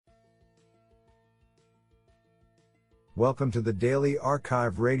Welcome to the Daily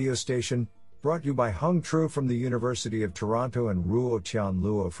Archive radio station, brought to you by Hung Tru from the University of Toronto and Ruo Tian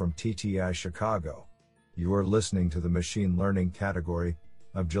Luo from TTI Chicago. You are listening to the Machine Learning category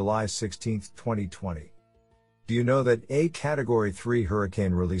of July 16, 2020. Do you know that a Category 3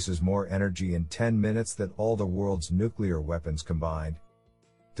 hurricane releases more energy in 10 minutes than all the world's nuclear weapons combined?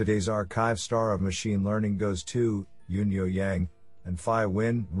 Today's archive star of machine learning goes to Yunyo Yang and Fai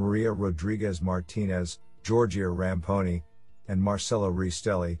Win, Maria Rodriguez Martinez, Giorgia Ramponi, and Marcello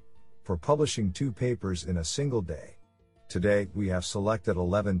Ristelli, for publishing 2 papers in a single day. Today, we have selected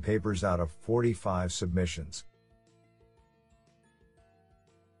 11 papers out of 45 submissions.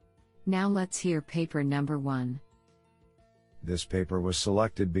 Now let's hear paper number 1. This paper was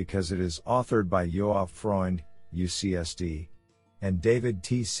selected because it is authored by Yoav Freund, UCSD, and David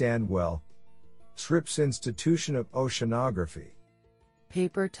T. Sandwell, Scripps Institution of Oceanography.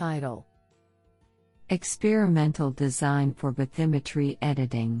 Paper title: Experimental Design for Bathymetry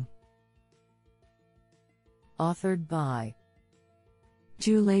Editing. Authored by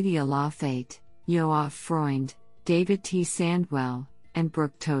Julia Lafayette, Yoav Freund, David T. Sandwell, and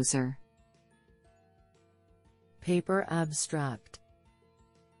Brooke Tozer. Paper abstract: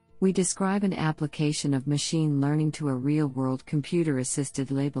 We describe an application of machine learning to a real-world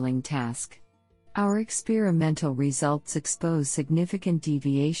computer-assisted labeling task. Our experimental results expose significant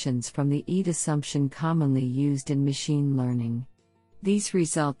deviations from the EDE assumption commonly used in machine learning. These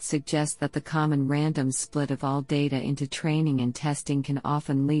results suggest that the common random split of all data into training and testing can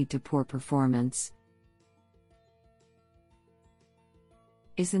often lead to poor performance.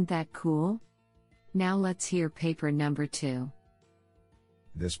 Isn't that cool? Now let's hear paper number 2.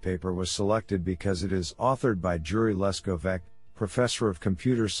 This paper was selected because it is authored by Juri Leskovec, Professor of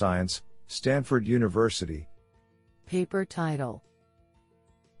Computer Science, Stanford University. Paper title: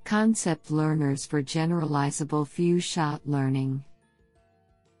 Concept Learners for Generalizable Few-Shot Learning.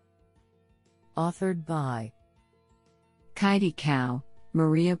 Authored by Kaidi Kao,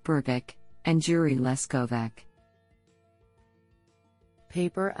 Maria Burbick, and Juri Leskovec.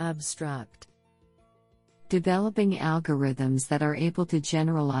 Paper abstract: Developing algorithms that are able to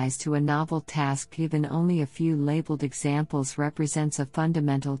generalize to a novel task given only a few labeled examples represents a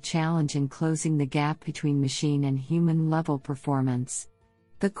fundamental challenge in closing the gap between machine and human-level performance.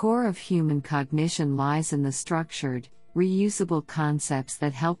 The core of human cognition lies in the structured, reusable concepts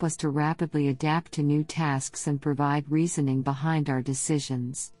that help us to rapidly adapt to new tasks and provide reasoning behind our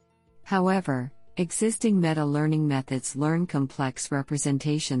decisions. However, existing meta-learning methods learn complex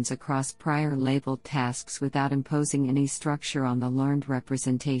representations across prior labeled tasks without imposing any structure on the learned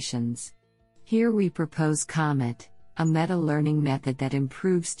representations. Here we propose COMET, a meta-learning method that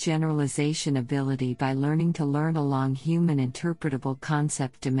improves generalization ability by learning to learn along human interpretable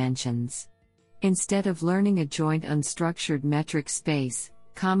concept dimensions. Instead of learning a joint unstructured metric space,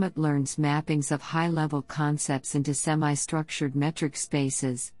 COMET learns mappings of high-level concepts into semi-structured metric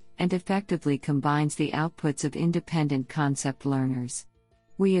spaces, and effectively combines the outputs of independent concept learners.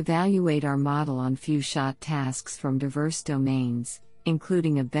 We evaluate our model on few-shot tasks from diverse domains,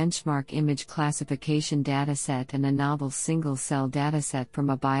 including a benchmark image classification dataset and a novel single-cell dataset from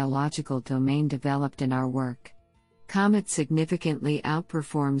a biological domain developed in our work. COMET significantly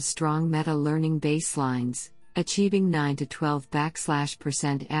outperforms strong meta-learning baselines, achieving 9 to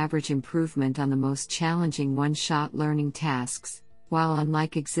 12% average improvement on the most challenging one-shot learning tasks, while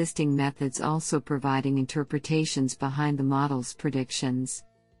unlike existing methods also providing interpretations behind the model's predictions.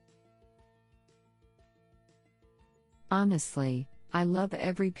 Honestly, I love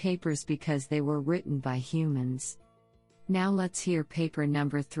every papers because they were written by humans. Now let's hear paper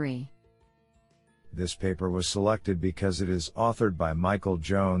number 3. This paper was selected because it is authored by Michael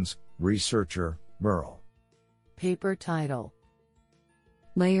Jones, researcher, Merle. Paper title: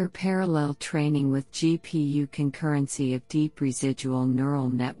 Layer Parallel Training with GPU Concurrency of Deep Residual Neural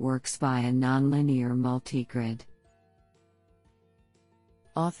Networks via Nonlinear Multigrid.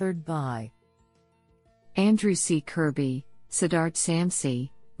 Authored by Andrew C. Kirby, Siddharth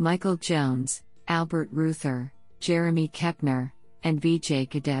Samsi, Michael Jones, Albert Ruther, Jeremy Kepner, and Vijay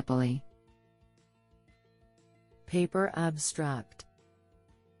Kadepalli. Paper abstract: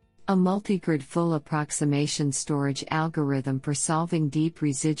 A multigrid full approximation storage algorithm for solving deep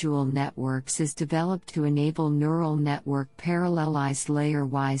residual networks is developed to enable neural network parallelized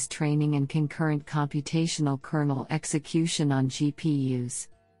layer-wise training and concurrent computational kernel execution on GPUs.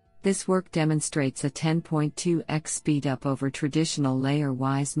 This work demonstrates a 10.2x speedup over traditional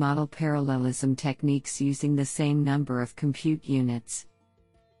layer-wise model parallelism techniques using the same number of compute units.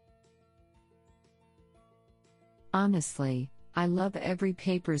 Honestly, I love every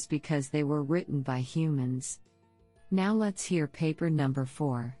papers because they were written by humans. Now let's hear paper number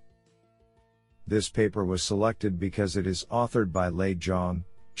 4. This paper was selected because it is authored by Lei Zhang,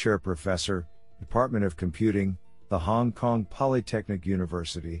 Chair Professor, Department of Computing, the Hong Kong Polytechnic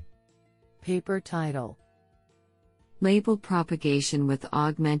University. Paper title: Label Propagation with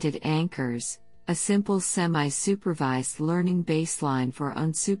Augmented Anchors, a simple semi-supervised learning baseline for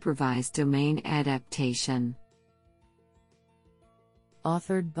unsupervised domain adaptation.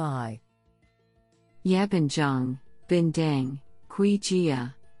 Authored by Yabin Zhang, Bin Deng, Kui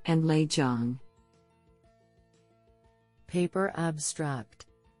Jia, and Lei Zhang. Paper abstract: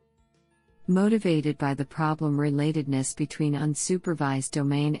 Motivated by the problem relatedness between unsupervised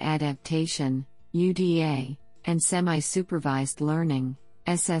domain adaptation, UDA, and semi-supervised learning,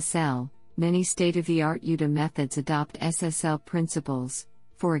 SSL, many state-of-the-art UDA methods adopt SSL principles,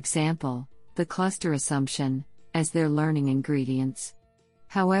 for example, the cluster assumption, as their learning ingredients.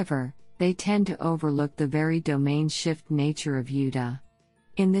 However, they tend to overlook the very domain shift nature of UDA.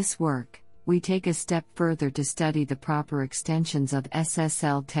 In this work, we take a step further to study the proper extensions of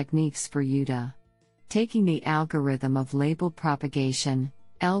SSL techniques for UDA. Taking the algorithm of label propagation,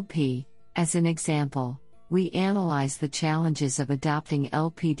 LP, as an example, we analyze the challenges of adopting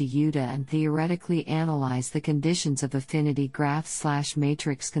LP to UDA and theoretically analyze the conditions of affinity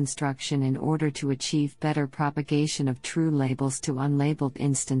graph/matrix construction in order to achieve better propagation of true labels to unlabeled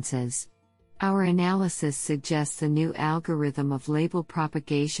instances. Our analysis suggests a new algorithm of label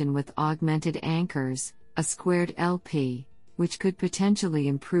propagation with augmented anchors, a squared LP, which could potentially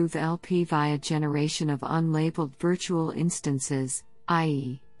improve LP via generation of unlabeled virtual instances,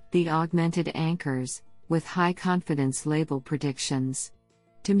 i.e., the augmented anchors, with high confidence label predictions.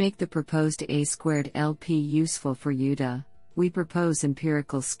 To make the proposed A squared LP useful for UDA, we propose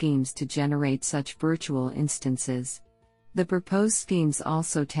empirical schemes to generate such virtual instances. The proposed schemes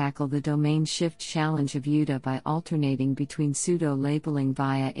also tackle the domain shift challenge of UDA by alternating between pseudo-labeling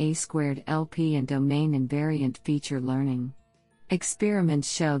via A squared LP and domain invariant feature learning. Experiments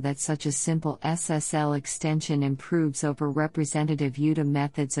show that such a simple SSL extension improves over representative UDA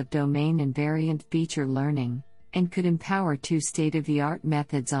methods of domain invariant feature learning, and could empower two state-of-the-art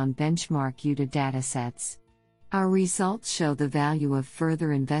methods on benchmark UDA datasets. Our results show the value of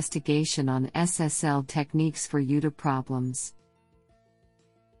further investigation on SSL techniques for UDA problems.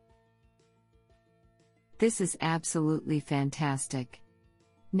 This is absolutely fantastic.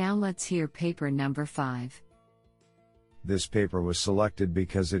 Now let's hear paper number 5. This paper was selected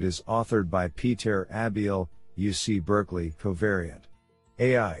because it is authored by Peter Abiel, UC Berkeley, Covariant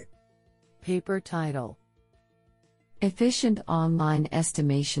AI. Paper title: Efficient Online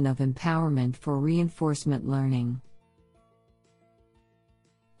Estimation of Empowerment for Reinforcement Learning.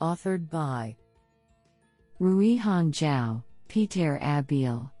 Authored by Ruihan Zhao, Peter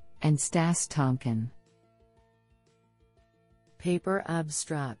Abiel, and Stas Tonkin. Paper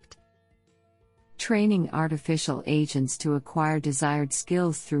abstract: Training artificial agents to acquire desired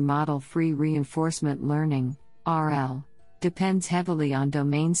skills through model-free reinforcement learning, RL, depends heavily on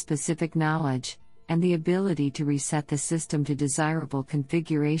domain-specific knowledge, and the ability to reset the system to desirable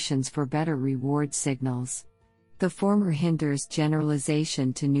configurations for better reward signals. The former hinders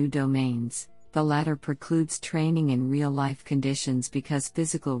generalization to new domains, the latter precludes training in real-life conditions because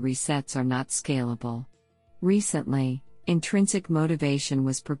physical resets are not scalable. Recently, intrinsic motivation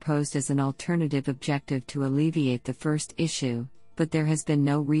was proposed as an alternative objective to alleviate the first issue, but there has been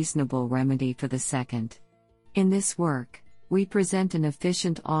no reasonable remedy for the second. In this work, we present an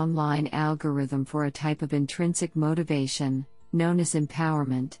efficient online algorithm for a type of intrinsic motivation, known as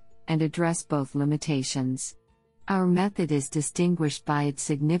empowerment, and address both limitations. Our method is distinguished by its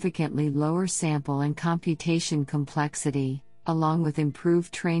significantly lower sample and computation complexity, along with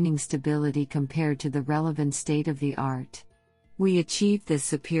improved training stability compared to the relevant state-of-the-art. We achieve this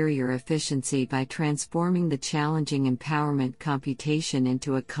superior efficiency by transforming the challenging empowerment computation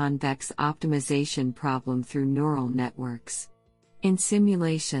into a convex optimization problem through neural networks. In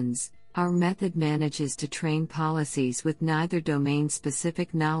simulations, our method manages to train policies with neither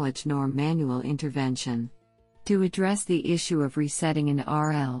domain-specific knowledge nor manual intervention. To address the issue of resetting in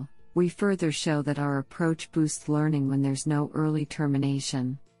RL, we further show that our approach boosts learning when there's no early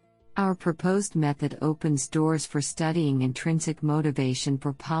termination. Our proposed method opens doors for studying intrinsic motivation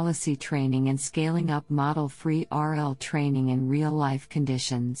for policy training and scaling up model-free RL training in real-life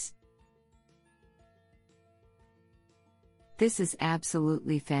conditions. This is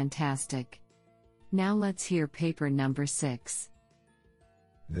absolutely fantastic. Now let's hear paper number 6.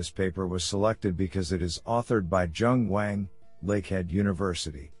 This paper was selected because it is authored by Zheng Wang, Lakehead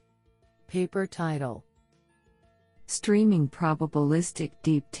University. Paper title: Streaming Probabilistic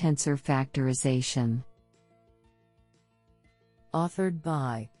Deep Tensor Factorization. Authored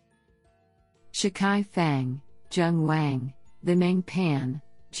by Shikai Fang, Zheng Wang, Limeng Pan,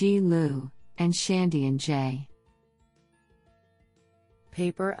 Ji Liu, and Shandian J.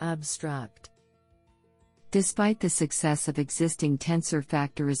 Paper Abstract. Despite the success of existing tensor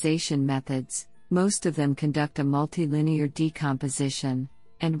factorization methods, most of them conduct a multilinear decomposition,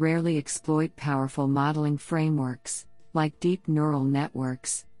 and rarely exploit powerful modeling frameworks, like deep neural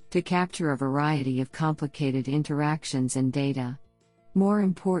networks, to capture a variety of complicated interactions and data. More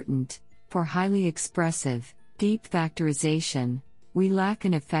important, for highly expressive, deep factorization, we lack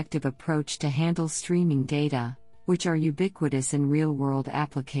an effective approach to handle streaming data, which are ubiquitous in real-world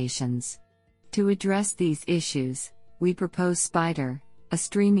applications. To address these issues, we propose SPIDER, a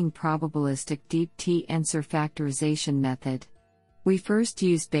streaming probabilistic deep tensor factorization method. We first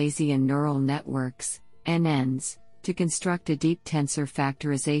used Bayesian neural networks, NNs, to construct a deep tensor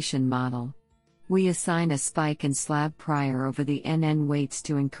factorization model. We assign a spike and slab prior over the NN weights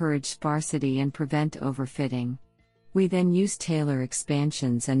to encourage sparsity and prevent overfitting. We then use Taylor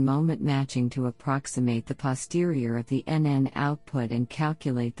expansions and moment matching to approximate the posterior of the NN output and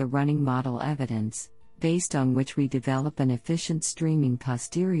calculate the running model evidence, based on which we develop an efficient streaming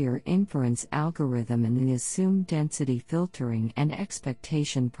posterior inference algorithm in the assumed density filtering and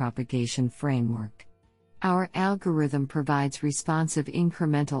expectation propagation framework. Our algorithm provides responsive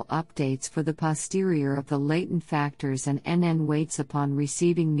incremental updates for the posterior of the latent factors and NN weights upon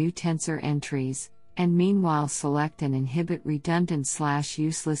receiving new tensor entries, and meanwhile select and inhibit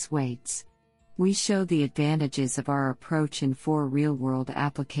redundant/useless weights. We show the advantages of our approach in 4 real-world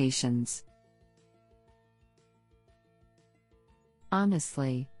applications.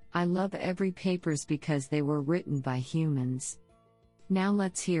 Honestly, I love every papers because they were written by humans. Now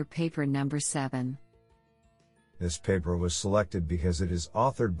let's hear paper number 7. This paper was selected because it is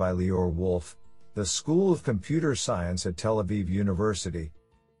authored by Lior Wolf, the School of Computer Science at Tel Aviv University.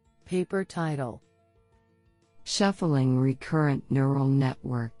 Paper title: Shuffling Recurrent Neural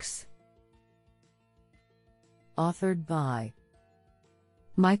Networks. Authored by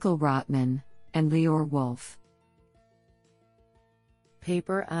Michael Rotman and Lior Wolf.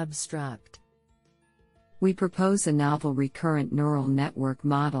 Paper Abstract. We propose a novel recurrent neural network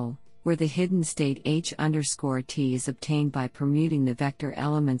model, where the hidden state H_T is obtained by permuting the vector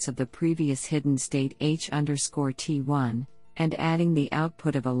elements of the previous hidden state H_T1, and adding the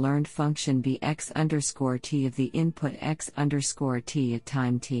output of a learned function Bx_T of the input X_T at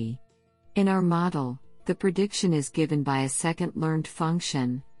time t. In our model, the prediction is given by a second learned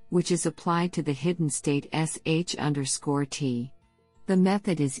function, which is applied to the hidden state Sh_T. The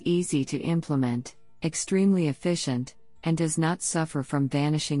method is easy to implement, extremely efficient, and does not suffer from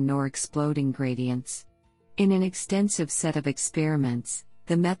vanishing nor exploding gradients. In an extensive set of experiments,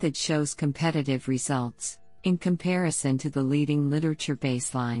 the method shows competitive results, in comparison to the leading literature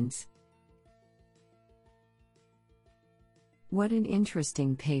baselines. What an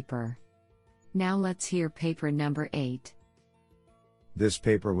interesting paper. Now let's hear paper number 8. This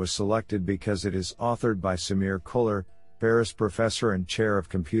paper was selected because it is authored by Samir Koller, Ferris Professor and Chair of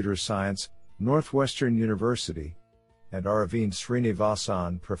Computer Science, Northwestern University, and Aravind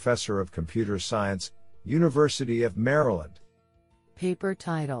Srinivasan, Professor of Computer Science, University of Maryland. Paper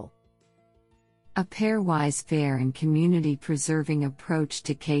title: A Pairwise Fair and Community Preserving Approach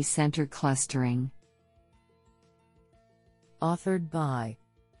to K-Center Clustering. Authored by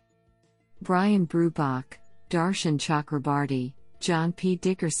Brian Brubach, Darshan Chakrabarty, John P.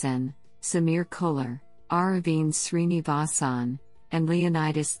 Dickerson, Samir Koller, Aravind Srinivasan, and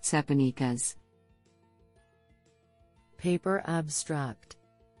Leonidas Tsepanikas. Paper Abstract.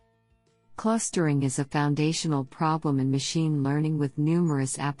 Clustering is a foundational problem in machine learning with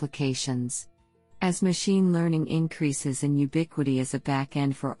numerous applications. As machine learning increases in ubiquity as a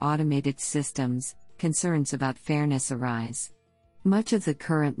backend for automated systems, concerns about fairness arise. Much of the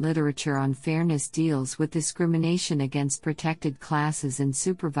current literature on fairness deals with discrimination against protected classes in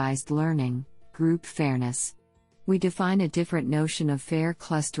supervised learning, group fairness. We define a different notion of fair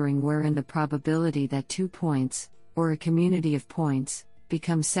clustering wherein the probability that 2 points, or a community of points,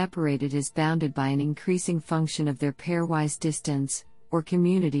 become separated is bounded by an increasing function of their pairwise distance, or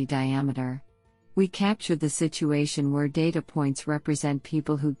community diameter. We capture the situation where data points represent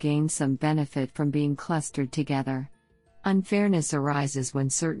people who gain some benefit from being clustered together. Unfairness arises when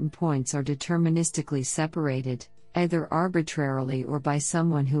certain points are deterministically separated, either arbitrarily or by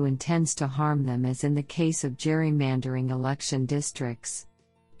someone who intends to harm them, as in the case of gerrymandering election districts.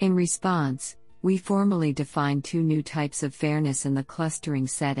 In response, we formally define 2 new types of fairness in the clustering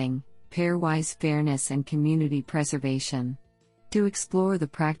setting: pairwise fairness and community preservation. To explore the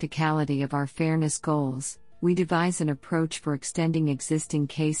practicality of our fairness goals, we devise an approach for extending existing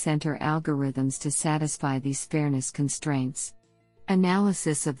K-center algorithms to satisfy these fairness constraints.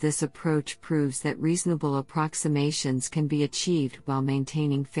 Analysis of this approach proves that reasonable approximations can be achieved while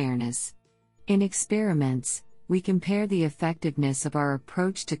maintaining fairness. In experiments, we compare the effectiveness of our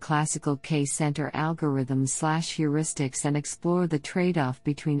approach to classical K-center algorithms/heuristics and explore the trade-off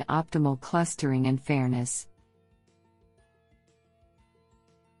between optimal clustering and fairness.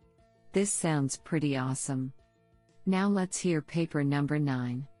 This sounds pretty awesome. Now let's hear paper number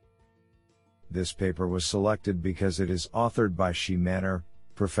 9. This paper was selected because it is authored by Shi Manner,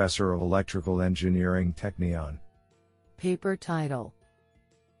 Professor of Electrical Engineering, Technion. Paper title: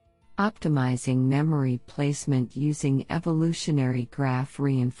 Optimizing Memory Placement Using Evolutionary Graph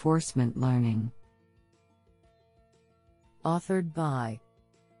Reinforcement Learning. Authored by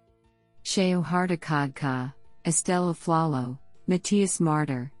Sheo Hardikadka, Estela Flalo, Matthias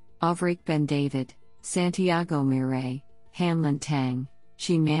Martyr, Avrik Ben David, Santiago Mireille, Hanlon Tang,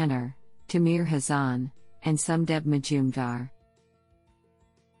 Shi Manner, Tamir Hazan, and Sumdeb Majumdar.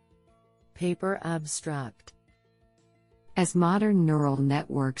 Paper abstract: As modern neural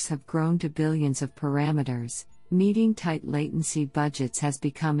networks have grown to billions of parameters, meeting tight latency budgets has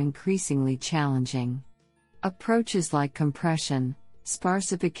become increasingly challenging. Approaches like compression,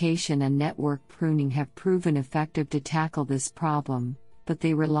 sparsification, and network pruning have proven effective to tackle this problem, but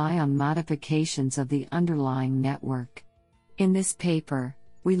they rely on modifications of the underlying network. In this paper,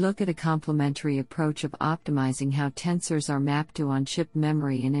 we look at a complementary approach of optimizing how tensors are mapped to on-chip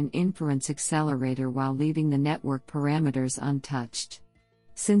memory in an inference accelerator while leaving the network parameters untouched.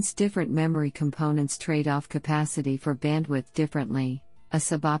 Since different memory components trade off capacity for bandwidth differently, a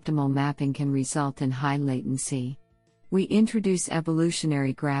suboptimal mapping can result in high latency. We introduce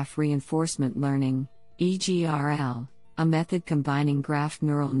evolutionary graph reinforcement learning, EGRL, a method combining graph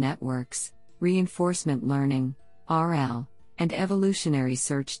neural networks, reinforcement learning, RL, and evolutionary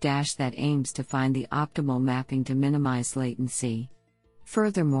search that aims to find the optimal mapping to minimize latency.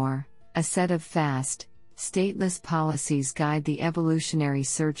 Furthermore, a set of fast, stateless policies guide the evolutionary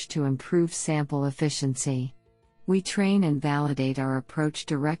search to improve sample efficiency. We train and validate our approach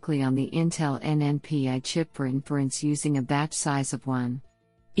directly on the Intel NNPI chip for inference using a batch size of 1.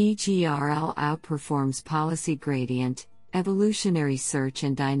 EGRL outperforms policy gradient, evolutionary search,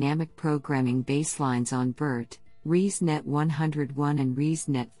 and dynamic programming baselines on BERT, ResNet 101 and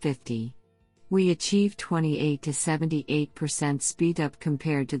ResNet 50. We achieve 28 to 78% speedup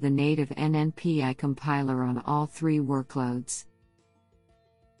compared to the native NNPI compiler on all 3 workloads.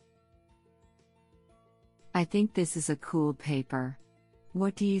 I think this is a cool paper.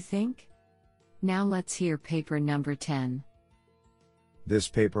 What do you think? Now let's hear paper number 10. This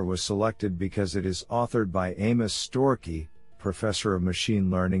paper was selected because it is authored by Amos Storkey, Professor of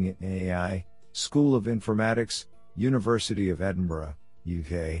Machine Learning and AI, School of Informatics, University of Edinburgh,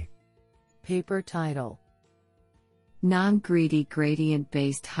 UK. Paper title: Non-greedy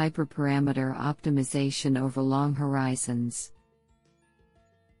gradient-based hyperparameter optimization over long horizons.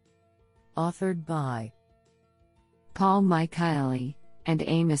 Authored by Paul Michaeli and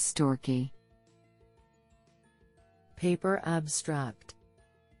Amos Storkey. Paper abstract: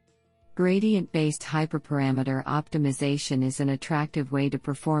 Gradient-based hyperparameter optimization is an attractive way to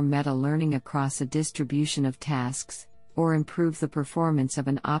perform meta-learning across a distribution of tasks, or improve the performance of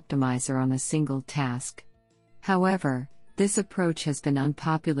an optimizer on a single task. However, this approach has been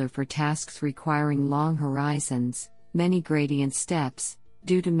unpopular for tasks requiring long horizons, many gradient steps,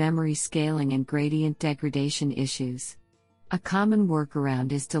 due to memory scaling and gradient degradation issues. A common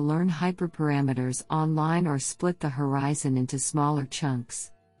workaround is to learn hyperparameters online or split the horizon into smaller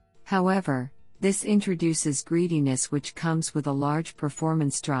chunks. However, this introduces greediness, which comes with a large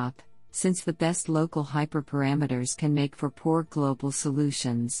performance drop, since the best local hyperparameters can make for poor global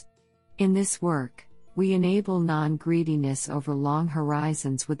solutions. In this work, we enable non-greediness over long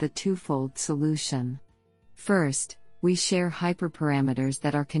horizons with a twofold solution. First, we share hyperparameters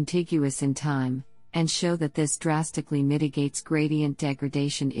that are contiguous in time, and show that this drastically mitigates gradient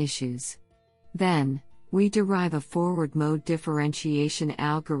degradation issues. Then, we derive a forward mode differentiation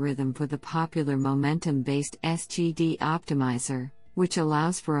algorithm for the popular momentum-based SGD optimizer, which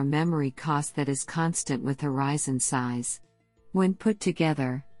allows for a memory cost that is constant with horizon size. When put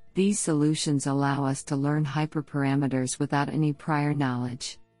together, these solutions allow us to learn hyperparameters without any prior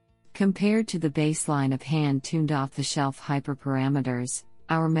knowledge. Compared to the baseline of hand-tuned off-the-shelf hyperparameters,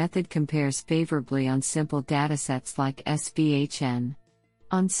 our method compares favorably on simple datasets like SVHN.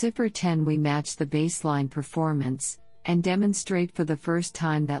 On CIFAR-10 we match the baseline performance, and demonstrate for the first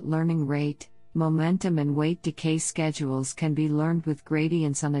time that learning rate, momentum and weight decay schedules can be learned with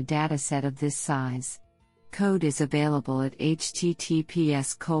gradients on a dataset of this size. Code is available at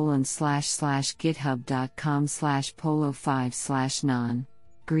https://github.com/polo5/non.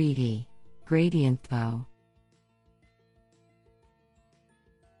 Greedy. Gradientfo.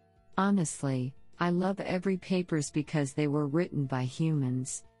 Honestly, I love every papers because they were written by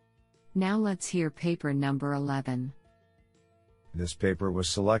humans. Now let's hear paper number 11. This paper was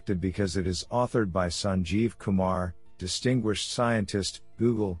selected because it is authored by Sanjeev Kumar, distinguished scientist,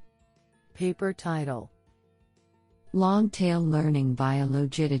 Google. Paper title: Long-tail learning via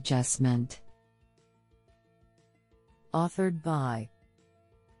logit adjustment. Authored by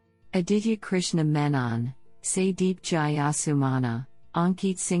Aditya Krishna Menon, Saydeep Jayasumana,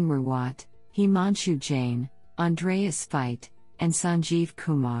 Ankit Singh Rawat, Himanshu Jain, Andreas Veit, and Sanjeev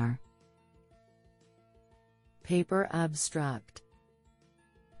Kumar. Paper abstract: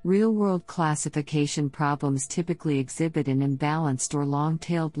 Real-world classification problems typically exhibit an imbalanced or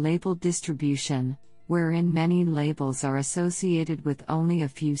long-tailed label distribution, wherein many labels are associated with only a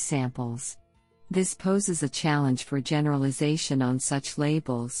few samples. This poses a challenge for generalization on such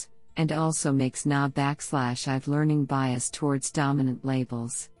labels, and also makes na/I've learning bias towards dominant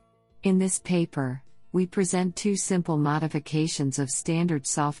labels. In this paper, we present two simple modifications of standard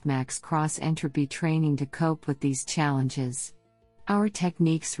softmax cross-entropy training to cope with these challenges. Our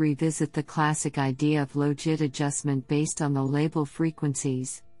techniques revisit the classic idea of logit adjustment based on the label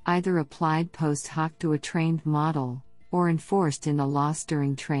frequencies, either applied post hoc to a trained model, or enforced in the loss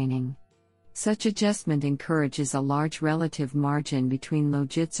during training. Such adjustment encourages a large relative margin between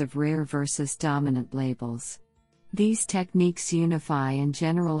logits of rare versus dominant labels. These techniques unify and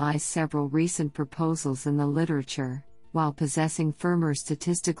generalize several recent proposals in the literature, while possessing firmer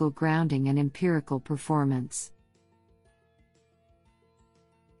statistical grounding and empirical performance.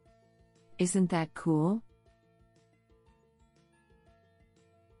 Isn't that cool?